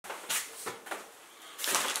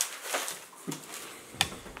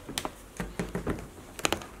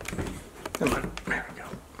Come on, there we go.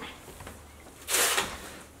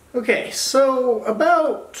 Okay, so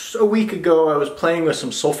about a week ago I was playing with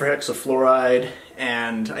some sulfur hexafluoride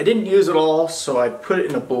and I didn't use it all, so I put it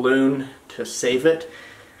in a balloon to save it.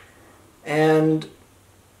 And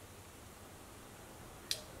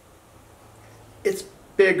it's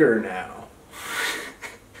bigger now.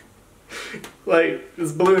 Like,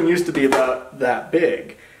 this balloon used to be about that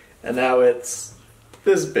big, and now it's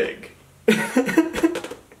this big.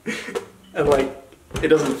 And like, it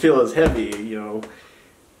doesn't feel as heavy, you know,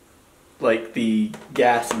 like the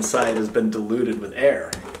gas inside has been diluted with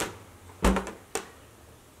air.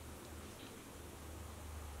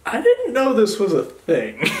 I didn't know this was a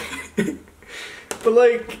thing. But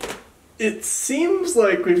like, it seems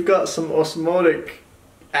like we've got some osmotic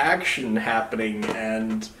action happening,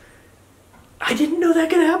 and I didn't know that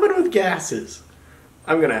could happen with gases.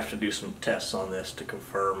 I'm gonna have to do some tests on this to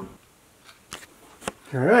confirm.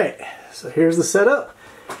 Alright, so here's the setup.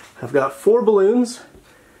 I've got 4 balloons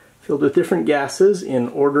filled with different gases in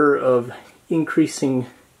order of increasing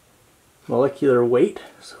molecular weight.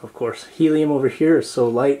 So of course helium over here is so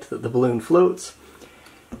light that the balloon floats.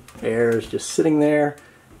 Air is just sitting there.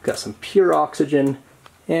 We've got some pure oxygen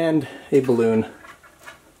and a balloon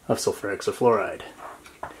of sulfur hexafluoride.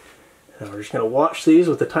 And we're just going to watch these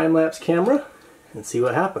with the time-lapse camera and see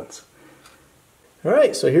what happens.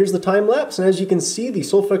 Alright, so here's the time-lapse, and as you can see, the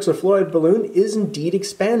sulfur hexafluoride balloon is indeed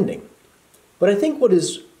expanding. But I think what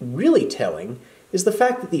is really telling is the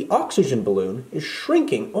fact that the oxygen balloon is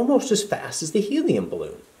shrinking almost as fast as the helium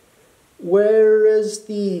balloon, whereas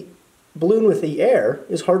the balloon with the air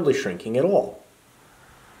is hardly shrinking at all.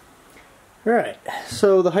 Alright,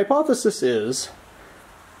 so the hypothesis is,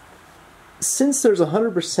 since there's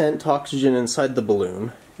 100% oxygen inside the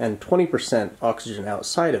balloon and 20% oxygen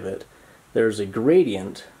outside of it, there's a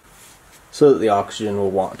gradient so that the oxygen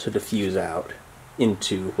will want to diffuse out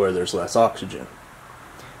into where there's less oxygen.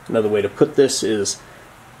 Another way to put this is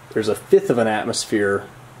there's a fifth of an atmosphere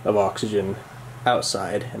of oxygen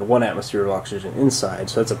outside and 1 atmosphere of oxygen inside,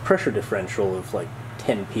 so that's a pressure differential of like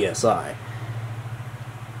 10 psi.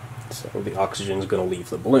 So the oxygen is going to leave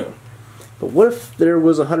the balloon. But what if there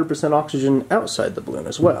was 100% oxygen outside the balloon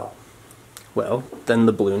as well? Well, then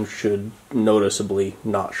the balloon should noticeably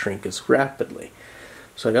not shrink as rapidly.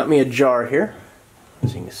 So I got me a jar here,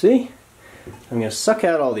 as you can see. I'm going to suck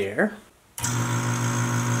out all the air,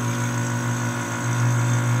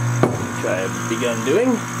 which I have begun doing.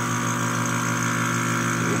 You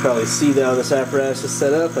can probably see how this apparatus is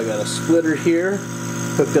set up. I got a splitter here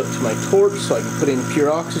hooked up to my torch so I can put in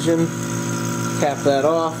pure oxygen, cap that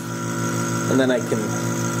off, and then I can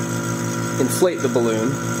inflate the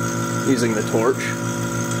balloon using the torch,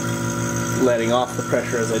 letting off the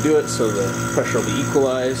pressure as I do it so the pressure will be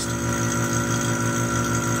equalized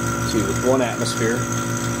to 1 atmosphere,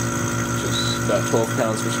 which is about 12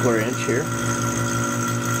 pounds per square inch here.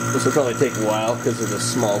 This will probably take a while because of the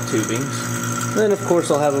small tubings. And then of course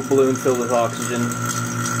I'll have a balloon filled with oxygen,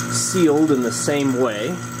 sealed in the same way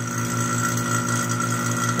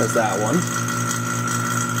as that one,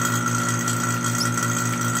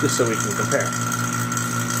 just so we can compare.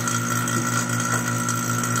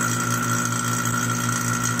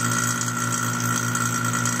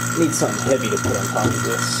 Need something heavy to put on top of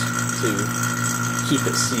this to keep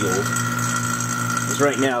it sealed. Because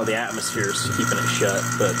right now the atmosphere is keeping it shut,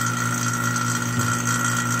 but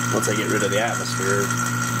once I get rid of the atmosphere,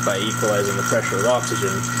 by equalizing the pressure with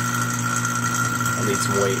oxygen, I'll need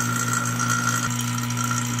some weight.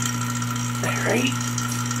 Alright,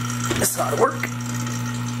 this ought to work.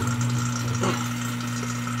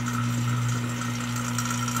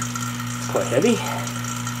 It's quite heavy.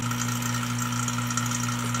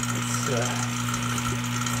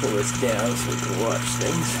 Pull this down so we can watch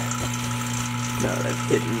things now that I've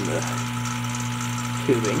hidden the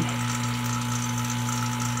tubing.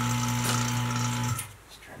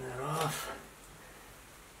 Let's turn that off.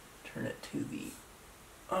 Turn it to the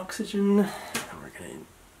oxygen, and we're going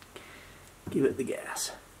to give it the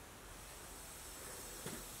gas.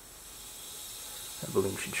 That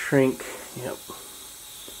balloon should shrink. Yep.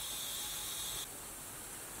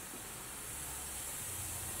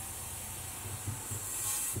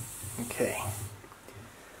 Okay,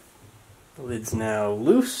 the lid's now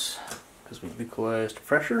loose because we've equalized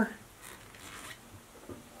pressure.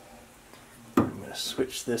 I'm going to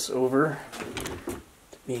switch this over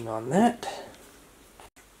to being on that.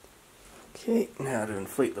 Okay, now to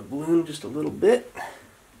inflate the balloon just a little bit.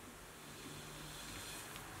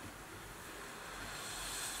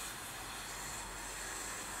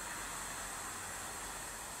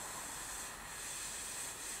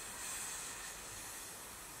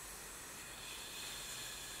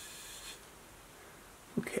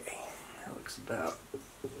 looks about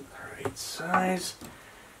the right size.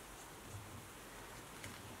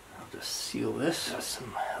 I'll just seal this with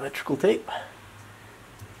some electrical tape.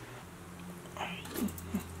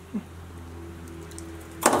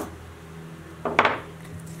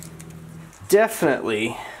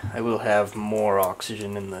 Definitely, I will have more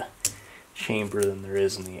oxygen in the chamber than there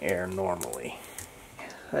is in the air normally.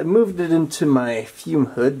 I moved it into my fume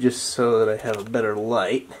hood just so that I have a better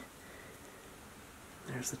light.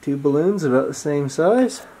 There's the two balloons about the same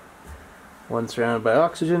size. One surrounded by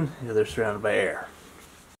oxygen, the other surrounded by air.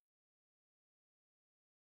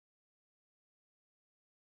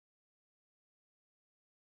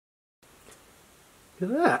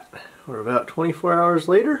 Look at that. We're about 24 hours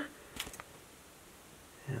later,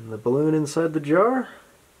 and the balloon inside the jar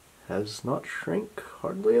has not shrank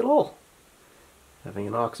hardly at all. Having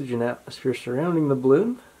an oxygen atmosphere surrounding the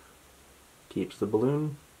balloon keeps the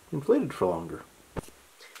balloon inflated for longer.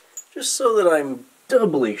 Just so that I'm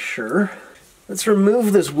doubly sure, let's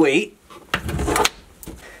remove this weight and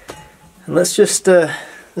let's just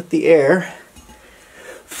let the air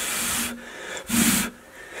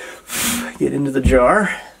get into the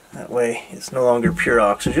jar. That way it's no longer pure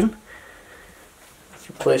oxygen. Let's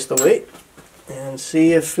replace the weight and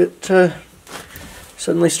see if it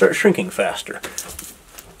suddenly starts shrinking faster.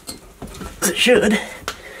 It should.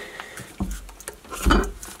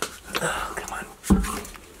 Oh, come on.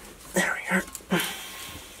 There we are.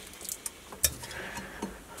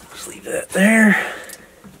 Just leave that there.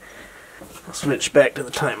 I'll switch back to the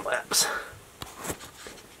time lapse.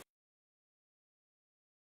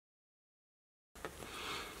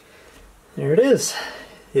 There it is.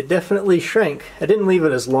 It definitely shrank. I didn't leave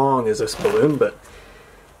it as long as this balloon, but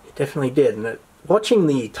it definitely did. And watching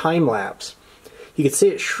the time lapse, you could see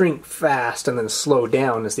it shrink fast and then slow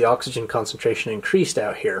down as the oxygen concentration increased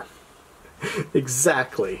out here.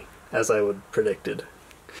 Exactly as I would predicted.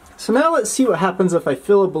 So now let's see what happens if I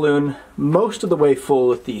fill a balloon most of the way full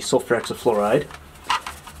with the sulfur hexafluoride.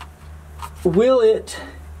 Will it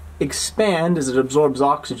expand as it absorbs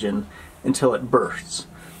oxygen until it bursts?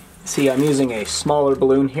 See, I'm using a smaller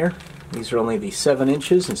balloon here. These are only the 7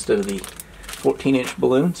 inches instead of the 14-inch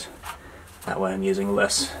balloons. That way I'm using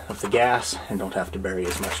less of the gas and don't have to bury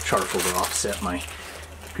as much charcoal to offset my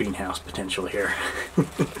greenhouse potential here.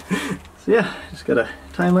 So yeah, just got a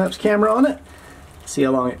time-lapse camera on it. See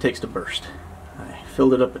how long it takes to burst. I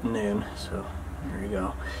filled it up at noon, so there you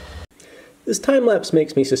go. This time-lapse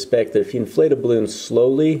makes me suspect that if you inflate a balloon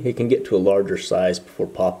slowly, it can get to a larger size before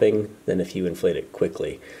popping than if you inflate it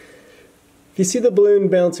quickly. If you see the balloon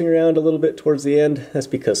bouncing around a little bit towards the end, that's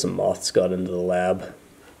because some moths got into the lab.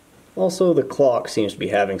 Also, the clock seems to be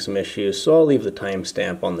having some issues, so I'll leave the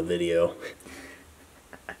timestamp on the video.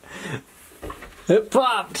 It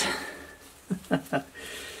popped!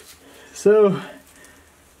 So,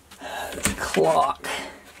 the clock.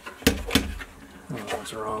 I don't know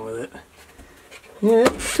what's wrong with it. Yeah,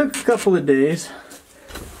 it took a couple of days,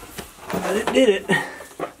 but it did it.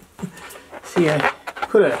 See, I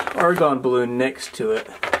put an argon balloon next to it.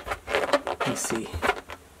 You see,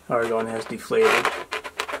 argon has deflated.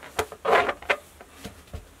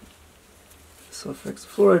 Sulfur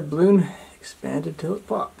hexafluoride balloon expanded till it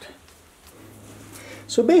popped.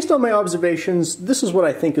 So based on my observations, this is what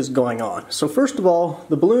I think is going on. So first of all,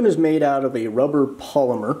 the balloon is made out of a rubber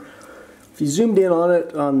polymer. If you zoomed in on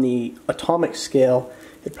it on the atomic scale,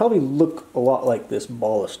 it'd probably look a lot like this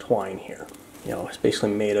ball of twine here. You know, it's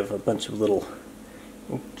basically made of a bunch of little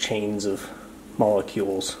chains of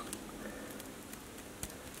molecules.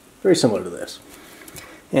 Very similar to this.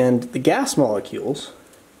 And the gas molecules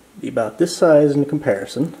be about this size in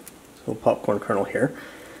comparison. So popcorn kernel here.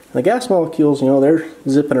 And the gas molecules, you know, they're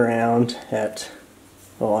zipping around at,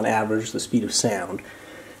 well, on average, the speed of sound.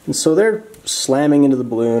 And so they're slamming into the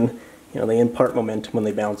balloon. You know, they impart momentum when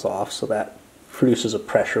they bounce off, so that produces a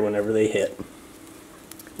pressure whenever they hit.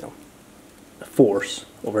 You know, a force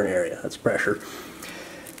over an area, that's pressure.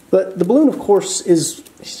 But the balloon, of course, is,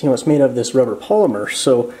 you know, it's made of this rubber polymer,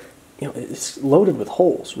 so, you know, it's loaded with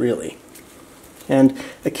holes, really. And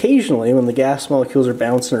occasionally, when the gas molecules are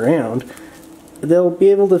bouncing around, they'll be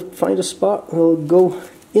able to find a spot and they'll go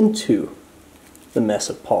into the mess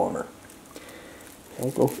of polymer.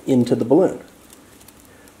 They'll go into the balloon,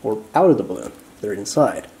 or out of the balloon. They're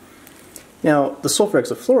inside. Now, the sulfur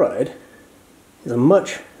hexafluoride is a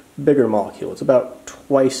much bigger molecule. It's about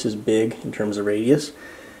twice as big in terms of radius,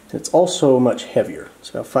 and it's also much heavier. It's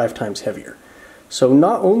about 5 times heavier. So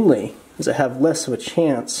not only does it have less of a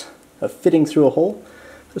chance of fitting through a hole,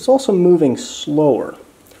 but it's also moving slower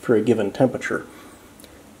for a given temperature.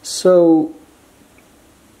 So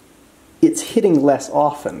it's hitting less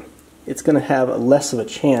often it's going to have less of a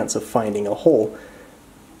chance of finding a hole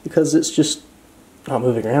because it's just not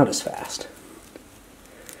moving around as fast.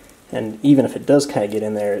 And even if it does kind of get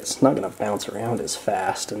in there, it's not going to bounce around as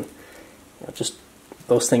fast, and just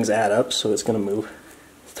those things add up, so it's going to move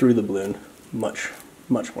through the balloon much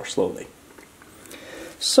more slowly.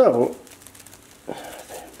 So, I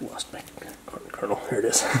lost my kernel, here it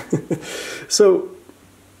is. So,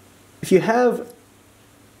 if you have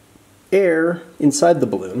air inside the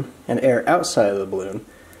balloon and air outside of the balloon,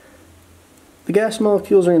 the gas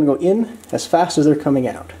molecules are going to go in as fast as they're coming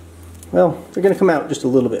out. Well, they're going to come out just a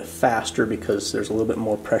little bit faster because there's a little bit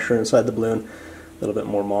more pressure inside the balloon, a little bit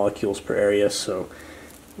more molecules per area, so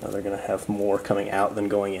they're going to have more coming out than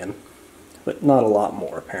going in, but not a lot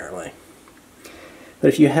more apparently. But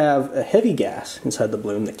if you have a heavy gas inside the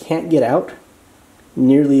balloon that can't get out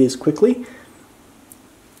nearly as quickly,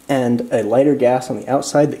 and a lighter gas on the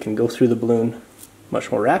outside that can go through the balloon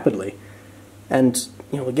much more rapidly, and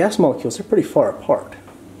the gas molecules are pretty far apart.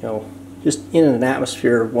 Just in an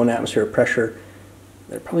atmosphere, 1 atmosphere of pressure,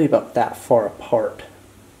 they're probably about that far apart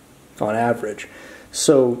on average.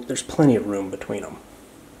 So there's plenty of room between them.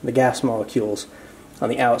 The gas molecules on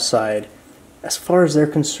the outside, as far as they're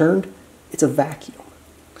concerned, it's a vacuum.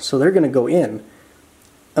 So they're going to go in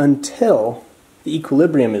until the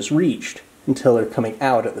equilibrium is reached, until they're coming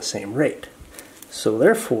out at the same rate. So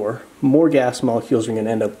therefore, more gas molecules are going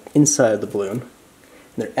to end up inside the balloon, and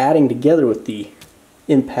they're adding together with the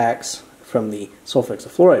impacts from the sulfur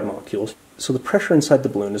hexafluoride molecules, so the pressure inside the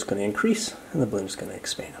balloon is going to increase and the balloon is going to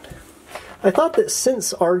expand. I thought that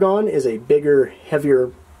since argon is a bigger,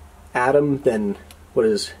 heavier atom than what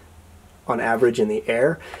is on average in the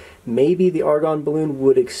air, maybe the argon balloon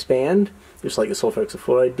would expand, just like the sulfur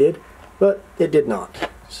hexafluoride did, but it did not.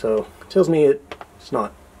 So it tells me it's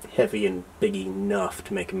not heavy and big enough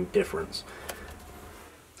to make a difference.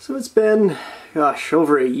 So it's been, gosh,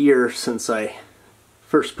 over a year since I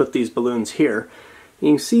first put these balloons here. And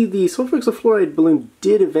you can see the sulfur hexafluoride balloon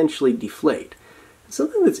did eventually deflate. And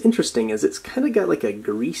something that's interesting is it's kind of got like a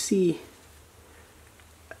greasy,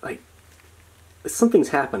 something's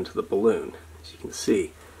happened to the balloon, as you can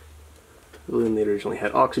see. The balloon that originally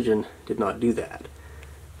had oxygen did not do that,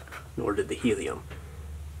 nor did the helium.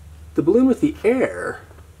 The balloon with the air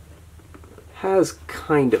has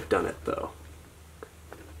kind of done it though.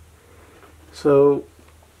 So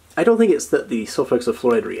I don't think it's that the sulfur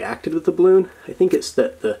hexafluoride reacted with the balloon. I think it's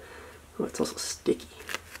that it's also sticky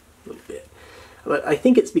a little bit. But I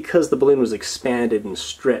think it's because the balloon was expanded and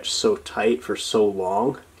stretched so tight for so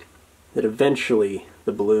long that eventually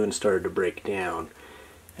the balloon started to break down,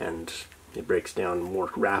 and it breaks down more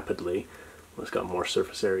rapidly when it's got more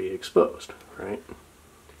surface area exposed, right?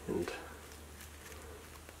 And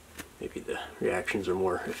maybe the reactions are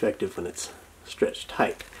more effective when it's stretched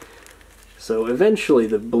tight. So eventually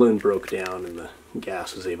the balloon broke down and the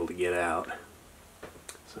gas was able to get out.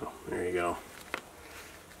 So there you go.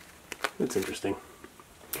 That's interesting.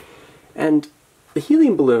 And the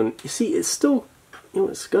helium balloon, you see, it's still,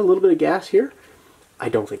 it's got a little bit of gas here. I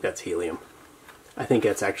don't think that's helium. I think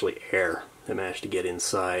that's actually air that managed to get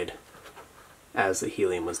inside as the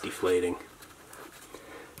helium was deflating.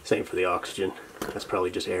 Same for the oxygen. That's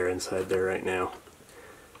probably just air inside there right now.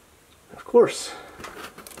 Of course,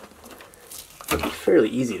 it'd be fairly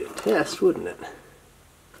easy to test, wouldn't it?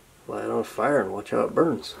 Light it on fire and watch how it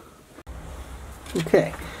burns.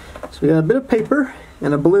 Okay, so we got a bit of paper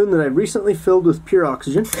and a balloon that I recently filled with pure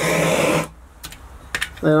oxygen.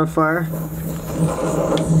 Light it on fire.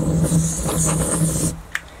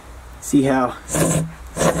 See how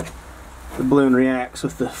the balloon reacts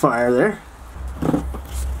with the fire there.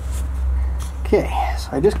 Okay, so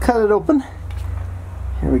I just cut it open.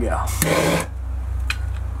 Here we go.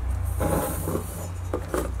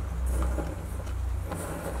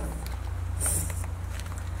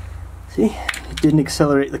 See, it didn't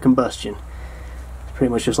accelerate the combustion. It's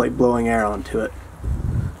pretty much just like blowing air onto it,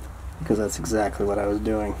 because that's exactly what I was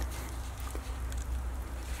doing.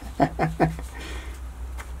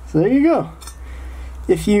 So there you go.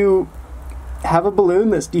 If you have a balloon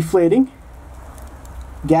that's deflating,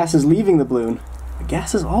 gas is leaving the balloon, but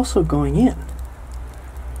gas is also going in.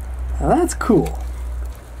 Now that's cool.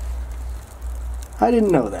 I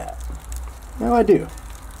didn't know that. Now I do.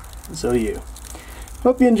 And so do you.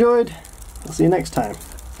 Hope you enjoyed. I'll see you next time.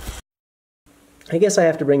 I guess I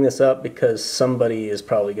have to bring this up because somebody is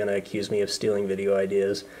probably going to accuse me of stealing video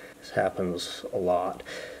ideas. This happens a lot.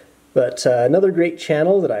 But another great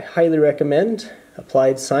channel that I highly recommend,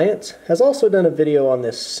 Applied Science, has also done a video on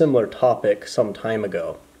this similar topic some time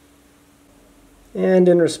ago. And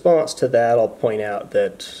in response to that, I'll point out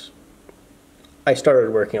that I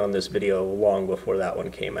started working on this video long before that one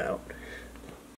came out.